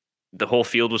where the whole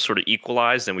field was sort of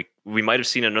equalized, and we might have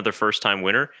seen another first-time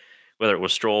winner, whether it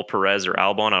was Stroll, Perez, or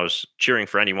Albon. I was cheering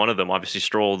for any one of them, obviously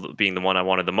Stroll being the one I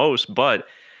wanted the most, but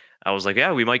I was like,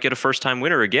 yeah, we might get a first-time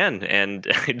winner again. And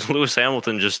Lewis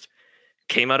Hamilton just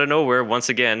came out of nowhere once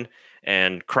again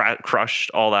and crushed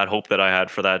all that hope that I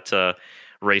had for that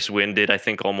race win. Did, I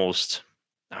think, almost,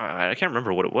 I can't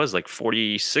remember what it was, like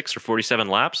 46 or 47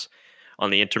 laps on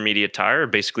the intermediate tire,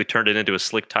 basically turned it into a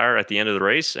slick tire at the end of the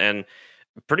race, and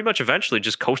pretty much eventually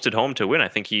just coasted home to win. I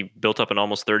think he built up an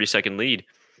almost 30-second lead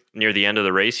near the end of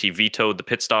the race. He vetoed the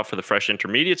pit stop for the fresh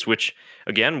intermediates, which,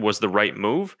 again, was the right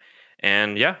move.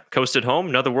 And yeah, coasted home,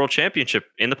 another world championship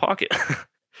in the pocket.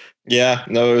 Yeah,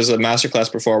 no, it was a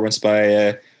masterclass performance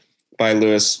by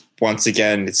Lewis. Once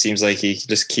again, it seems like he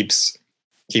just keeps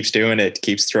doing it,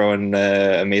 keeps throwing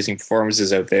amazing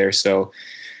performances out there. So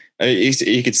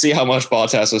you could see how much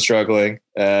Bottas was struggling,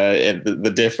 and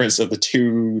the difference of the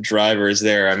 2 drivers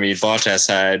there. I mean, Bottas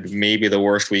had maybe the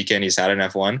worst weekend he's had in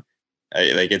F1.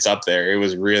 It's up there. It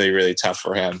was really, really tough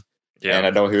for him. Yeah. And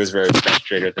I know he was very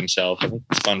frustrated with himself. I think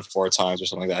he spun 4 times or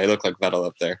something like that. He looked like Vettel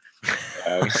up there.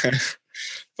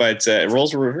 But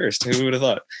roles were reversed. Who would have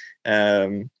thought?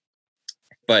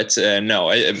 But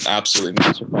no, absolutely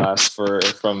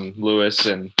masterclass from Lewis,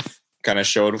 and kind of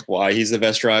showed why he's the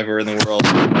best driver in the world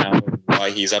now, and why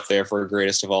he's up there for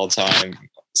greatest of all time.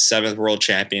 7th World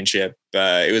Championship.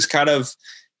 It was kind of,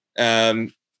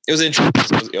 it was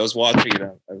interesting. I was watching it.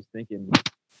 I was thinking,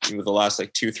 with the last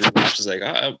 2-3 matches,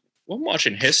 I'm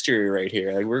watching history right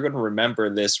here. We're going to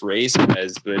remember this race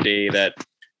as the day that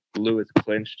Lewis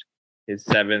clinched his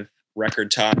 7th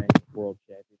record time World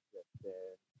Championship.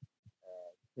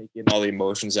 Taking all the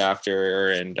emotions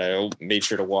after, and I made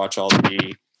sure to watch all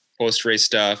the post-race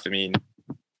stuff. I mean,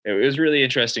 it was really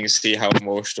interesting to see how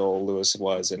emotional Lewis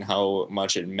was and how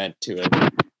much it meant to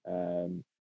him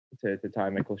to tie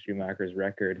Michael Schumacher's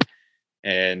record.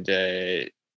 And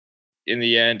in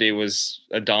the end, it was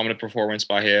a dominant performance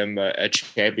by him, a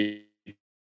champion.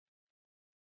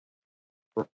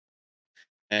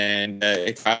 And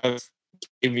it kind of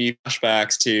gave me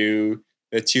flashbacks to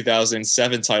the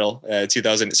 2007 title, the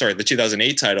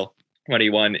 2008 title, when he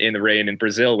won in the rain in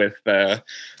Brazil, with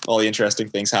all the interesting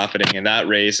things happening in that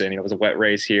race. And it was a wet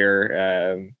race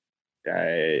here.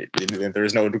 There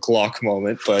was no Glock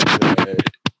moment, but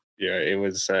it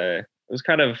was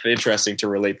kind of interesting to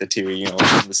relate the two. The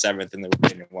 7th in the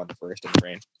rain and won the 1st in the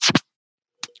rain.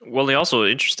 Well, he also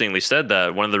interestingly said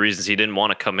that one of the reasons he didn't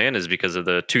want to come in is because of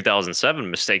the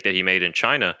 2007 mistake that he made in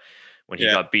China, when he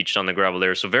got beached on the gravel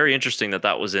there. So very interesting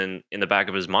that was in the back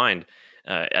of his mind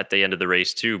at the end of the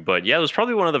race too. But yeah, it was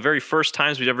probably one of the very first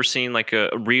times we'd ever seen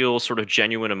a real sort of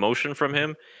genuine emotion from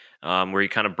him, where he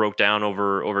kind of broke down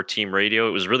over team radio.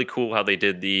 It was really cool how they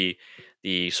did the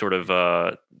sort of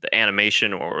the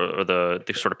animation or the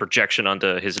sort of projection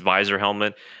onto his visor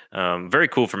helmet. Very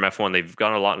cool from F1. They've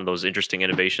got a lot of those interesting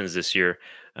innovations this year.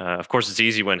 Of course, it's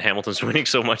easy when Hamilton's winning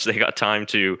so much. They got time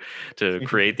to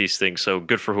create these things. So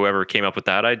good for whoever came up with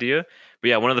that idea. But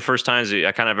yeah, one of the first times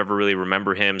I kind of ever really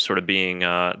remember him sort of being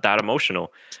that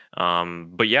emotional.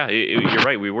 But yeah, you're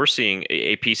right. We were seeing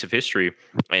a piece of history,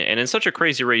 and in such a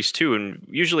crazy race too. And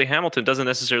usually Hamilton doesn't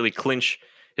necessarily clinch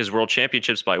his world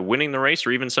championships by winning the race,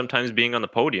 or even sometimes being on the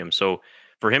podium. So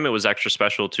for him, it was extra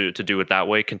special to do it that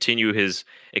way, continue his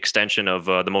extension of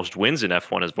the most wins in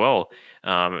F1 as well,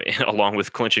 along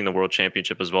with clinching the world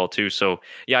championship as well too. So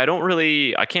yeah, I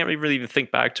can't really even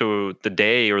think back to the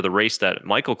day or the race that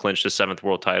Michael clinched his 7th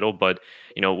world title, but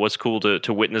it was cool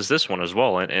to witness this one as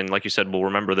well. And like you said, we'll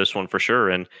remember this one for sure.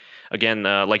 And again,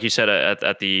 like you said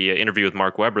at the interview with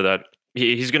Mark Webber, that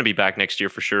he's going to be back next year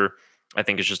for sure. I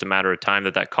think it's just a matter of time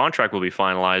that contract will be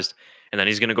finalized, and then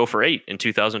he's going to go for 8 in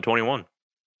 2021.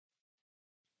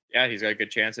 Yeah, he's got a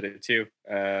good chance at it too.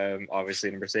 Obviously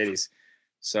in Mercedes,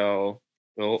 so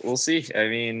we'll see. I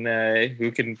mean,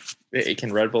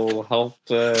 can Red Bull help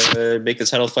make the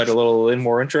title fight a little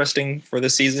more interesting for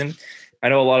this season? I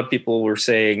know a lot of people were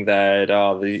saying that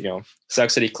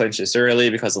sucks that he clinched this early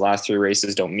because the last 3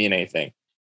 races don't mean anything.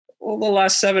 Well, the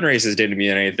last 7 races didn't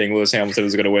mean anything. Lewis Hamilton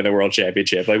was going to win the world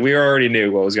championship. Like, we already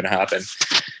knew what was going to happen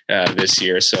this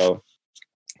year. So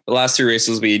the last 3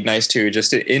 races will be nice too,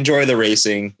 just to enjoy the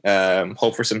racing,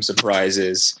 hope for some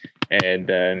surprises,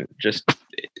 and just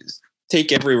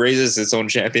take every race as its own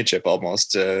championship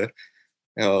almost.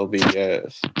 It'll be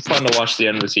fun to watch the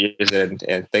end of the season,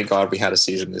 and thank God we had a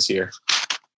season this year.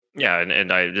 Yeah,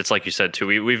 and it's like you said too.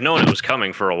 We've known it was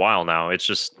coming for a while now. It's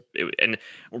just, and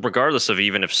regardless of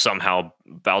even if somehow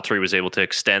Valtteri was able to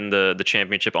extend the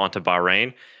championship onto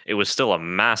Bahrain, it was still a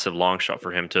massive long shot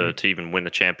for him to even win the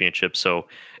championship. So,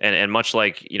 and much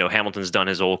like Hamilton's done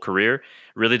his whole career,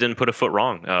 really didn't put a foot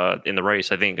wrong in the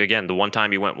race. I think again the one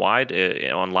time he went wide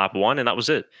on lap 1, and that was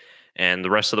it. And the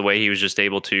rest of the way, he was just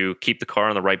able to keep the car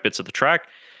on the right bits of the track,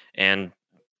 and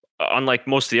unlike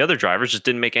most of the other drivers, just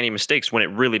didn't make any mistakes when it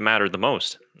really mattered the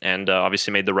most, and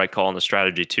obviously made the right call on the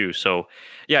strategy too. So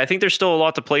yeah, I think there's still a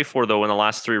lot to play for though in the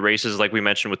last 3 races, like we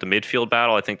mentioned with the midfield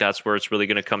battle. I think that's where it's really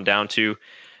going to come down to.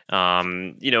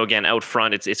 Again, out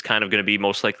front, it's kind of going to be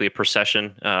most likely a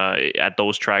procession at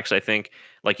those tracks. I think,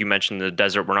 like you mentioned, the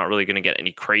desert, we're not really going to get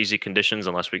any crazy conditions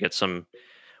unless we get some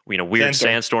weird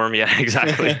sandstorm. Yeah,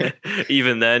 exactly.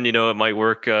 Even then, it might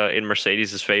work in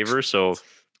Mercedes' favor. So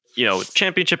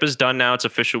championship is done now. It's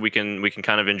official. We can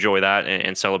kind of enjoy that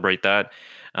and celebrate that.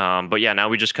 But yeah, now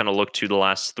we just kind of look to the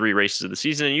last 3 races of the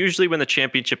season. And usually when the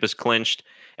championship is clinched,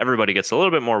 everybody gets a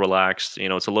little bit more relaxed.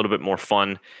 It's a little bit more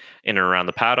fun in and around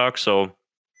the paddock. So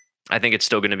I think it's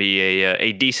still going to be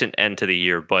a decent end to the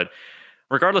year. But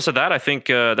regardless of that, I think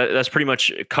that's pretty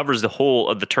much covers the whole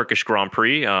of the Turkish Grand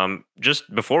Prix.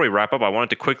 Just before we wrap up, I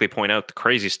wanted to quickly point out the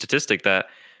crazy statistic that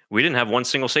we didn't have one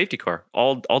single safety car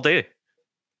all day.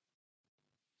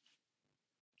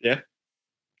 Yeah,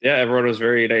 everyone was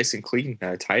very nice and clean,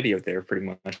 tidy out there, pretty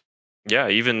much. Yeah,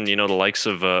 even the likes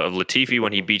of Latifi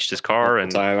when he beached his car,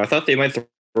 and I thought they might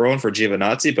throw in for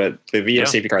Giovinazzi, but the VF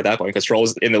safety car at that point because Stroll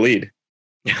was in the lead.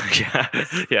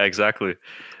 yeah, exactly.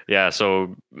 Yeah,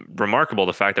 so remarkable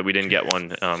the fact that we didn't get one.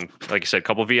 Like I said, a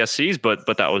couple VSCs, but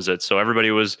that was it. So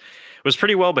everybody was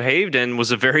pretty well behaved and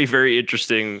was a very, very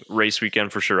interesting race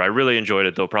weekend for sure. I really enjoyed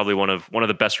it though. Probably one of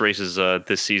the best races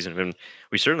this season, and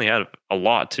we certainly had a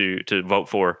lot to vote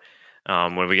for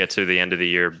when we get to the end of the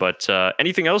year. But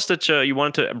anything else that you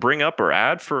wanted to bring up or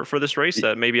add for this race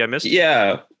that maybe I missed?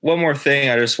 Yeah, one more thing.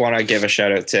 I just want to give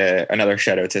another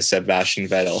shout out to Sebastian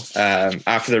Vettel.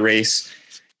 After the race,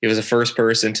 he was the first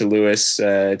person to Lewis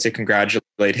to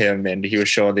congratulate him, and he was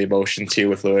showing the emotion too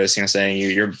with Lewis, saying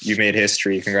you made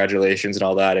history, congratulations and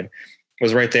all that, and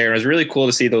was right there. And it was really cool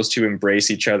to see those two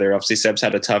embrace each other. Obviously, Seb's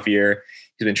had a tough year.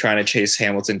 He's been trying to chase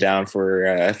Hamilton down for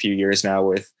a few years now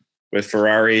with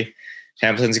Ferrari.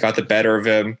 Hamilton's got the better of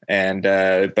him, and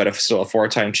but still a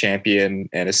 4-time champion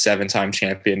and a 7-time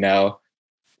champion now.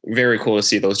 Very cool to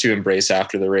see those two embrace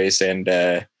after the race, and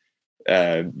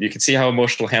you can see how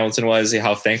emotional Hamilton was,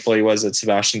 how thankful he was that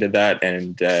Sebastian did that,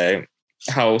 and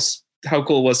how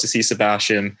cool it was to see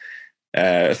Sebastian.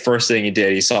 First thing he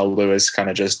did, he saw Lewis kind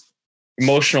of just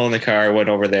emotional in the car, went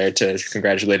over there to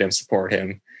congratulate him, support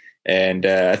him, and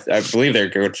I believe they're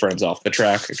good friends off the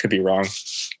track. I could be wrong,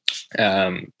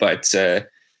 but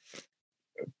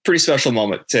pretty special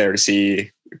moment to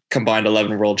see combined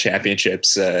 11 world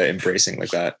championships embracing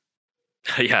like that.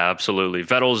 Yeah, absolutely.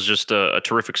 Vettel's just a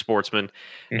terrific sportsman,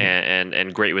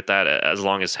 and great with that, as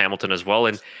long as Hamilton as well.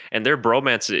 And their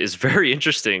bromance is very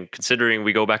interesting, considering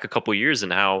we go back a couple of years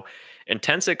and how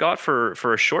intense it got for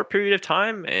a short period of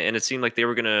time. And it seemed like they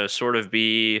were going to sort of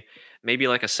be maybe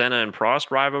like a Senna and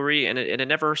Prost rivalry, and it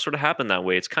never sort of happened that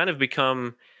way. It's kind of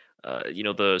become,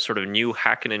 the sort of new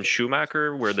Hakkinen and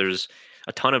Schumacher, where there's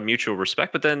a ton of mutual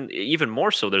respect, but then even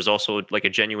more so, there's also like a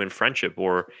genuine friendship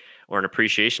or an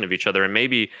appreciation of each other. And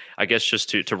maybe, I guess, just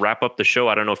to wrap up the show,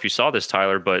 I don't know if you saw this,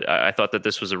 Tyler, but I thought that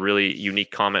this was a really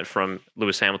unique comment from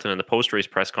Lewis Hamilton in the post-race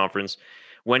press conference,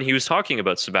 when he was talking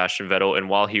about Sebastian Vettel and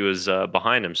while he was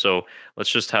behind him. So let's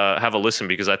just have a listen,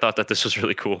 because I thought that this was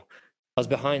really cool. I was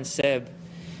behind Seb,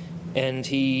 and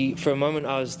for a moment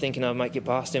I was thinking I might get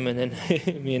past him, and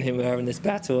then me and him were having this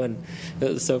battle, and it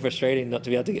was so frustrating not to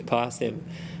be able to get past him.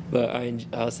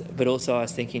 But also I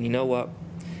was thinking, you know what?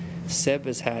 Seb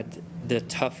has had the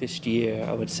toughest year,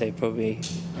 I would say, probably,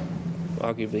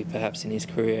 arguably, perhaps in his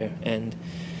career, and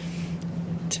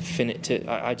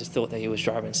I just thought that he was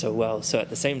driving so well. So at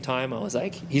the same time, I was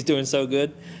like, he's doing so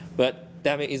good, but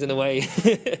damn it, he's in the way,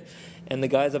 and the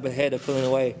guys up ahead are pulling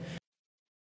away.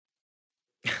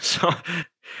 So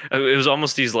it was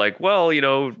almost, he's like, well,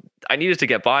 I needed to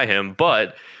get by him,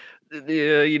 but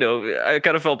I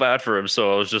kind of felt bad for him,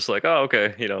 so I was just like, oh,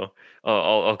 okay,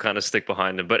 I'll kind of stick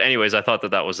behind him. But anyways, I thought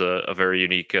that was a very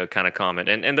unique kind of comment,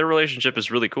 and their relationship is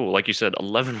really cool. Like you said,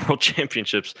 11 world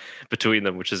championships between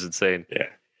them, which is insane.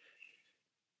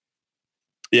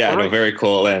 Yeah, no, very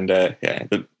cool, and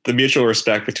the mutual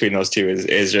respect between those two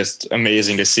is just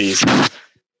amazing to see. So,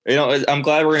 I'm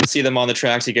glad we're going to see them on the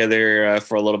track together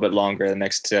for a little bit longer, the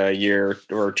next year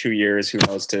or 2 years, who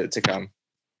knows, to come.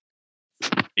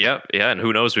 Yeah, and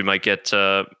who knows? We might get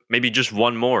maybe just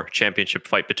one more championship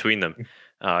fight between them.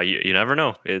 You never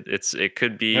know. It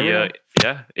could be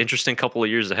interesting couple of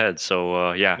years ahead.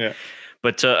 So yeah.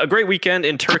 But a great weekend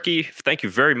in Turkey. Thank you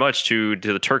very much to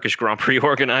the Turkish Grand Prix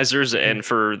organizers and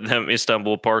for them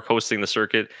Istanbul Park hosting the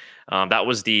circuit. That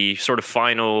was the sort of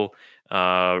final,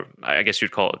 I guess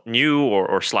you'd call it new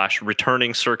or /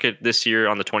 returning circuit this year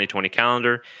on the 2020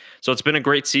 calendar. So it's been a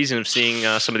great season of seeing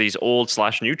some of these old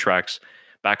 / new tracks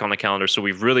back on the calendar. So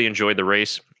we've really enjoyed the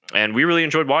race, and we really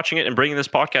enjoyed watching it and bringing this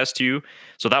podcast to you.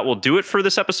 So that will do it for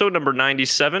this episode number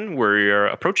 97. We're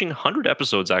approaching 100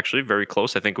 episodes, actually, very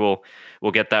close. I think we'll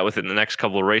get that within the next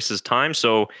couple of races time.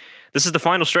 So this is the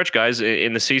final stretch, guys,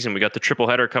 in the season. We got the triple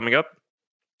header coming up.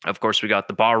 Of course, we got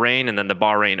the Bahrain and then the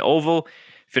Bahrain Oval,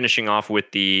 finishing off with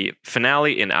the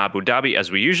finale in Abu Dhabi, as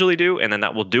we usually do. And then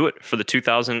that will do it for the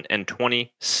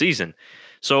 2020 season.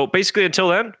 So basically, until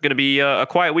then, going to be a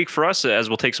quiet week for us, as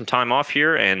we'll take some time off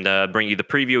here and bring you the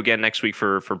preview again next week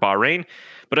for Bahrain.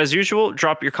 But as usual,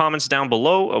 drop your comments down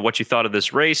below of what you thought of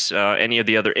this race, any of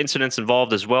the other incidents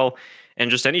involved as well, and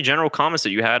just any general comments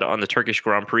that you had on the Turkish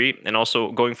Grand Prix and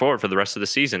also going forward for the rest of the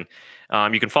season.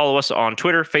 You can follow us on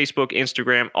Twitter, Facebook,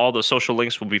 Instagram. All the social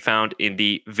links will be found in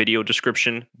the video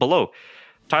description below.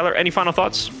 Tyler, any final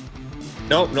thoughts?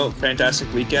 No,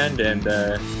 fantastic weekend, and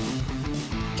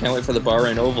can't wait for the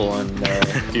Bahrain Oval in a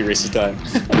few races time.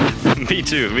 Me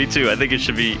too. I think it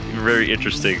should be very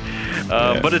interesting.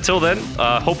 But until then,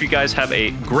 hope you guys have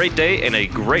a great day and a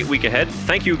great week ahead.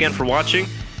 Thank you again for watching,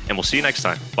 and we'll see you next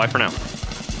time. Bye for now.